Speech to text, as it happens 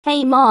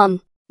Hey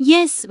Mom,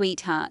 Yes,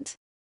 sweetheart.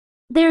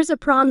 there's a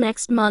prom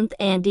next month.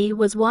 Andy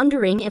was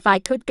wondering if I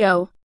could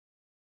go.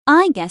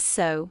 I guess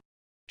so.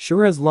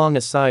 Sure, as long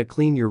as I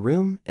clean your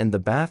room and the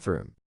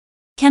bathroom.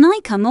 Can I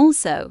come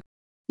also?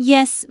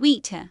 Yes,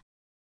 sweeter.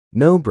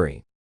 No,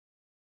 Brie.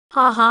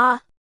 Haha.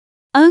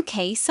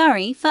 Okay,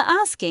 sorry for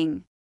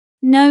asking.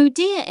 No,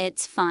 dear,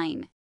 it's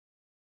fine.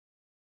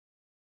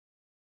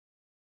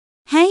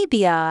 Hey,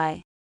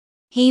 Bi.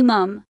 Hey,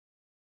 Mum.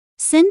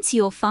 Since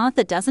your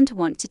father doesn't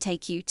want to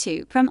take you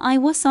to prom, I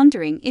was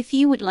wondering if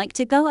you would like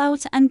to go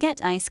out and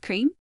get ice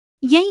cream?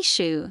 Yay,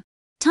 sure.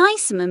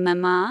 Tyson,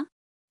 Mama.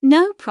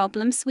 No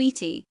problem,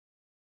 sweetie.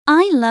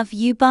 I love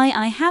you. Bye.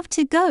 I have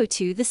to go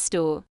to the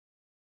store.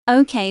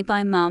 Okay,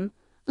 bye, Mum.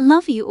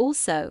 Love you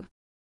also.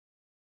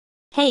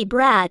 Hey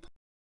Brad,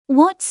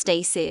 What,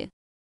 Stacy?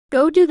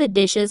 go do the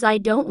dishes. I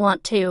don't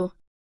want to.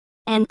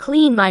 And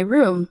clean my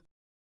room.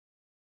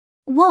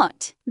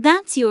 What?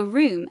 That's your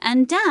room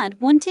and Dad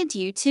wanted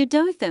you to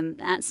do them.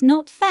 That's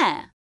not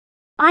fair.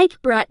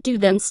 I'd Brad do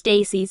them.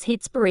 Stacy's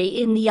hit Brie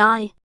in the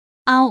eye.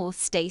 Ow,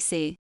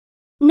 Stacy.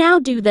 Now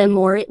do them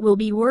or it will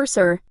be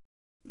worser.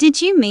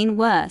 Did you mean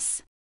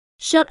worse?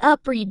 Shut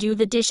up, Brie. Do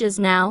the dishes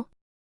now.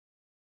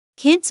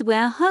 Kids,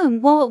 we're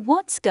home.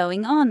 What's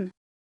going on?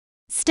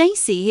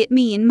 Stacy hit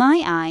me in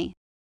my eye.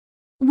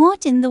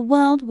 What in the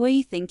world were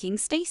you thinking,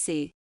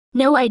 Stacy?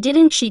 No, I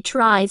didn't. She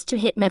tries to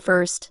hit me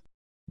first.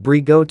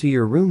 Brie, go to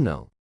your room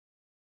now.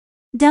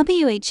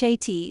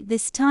 WHAT,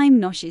 this time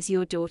not is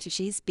your daughter.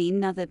 She's been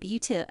another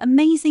beauty,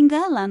 amazing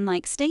girl.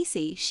 Unlike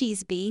Stacy,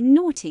 she's being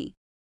naughty.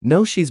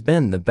 No, she's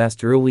been the best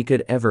girl we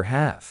could ever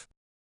have.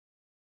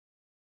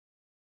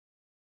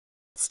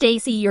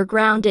 Stacy, you're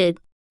grounded.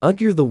 Ugh,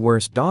 you're the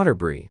worst daughter,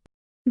 Brie.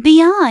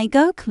 Bi,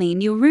 go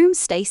clean your room.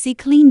 Stacy,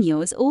 clean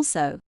yours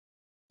also.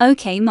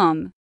 Okay,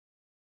 Mom.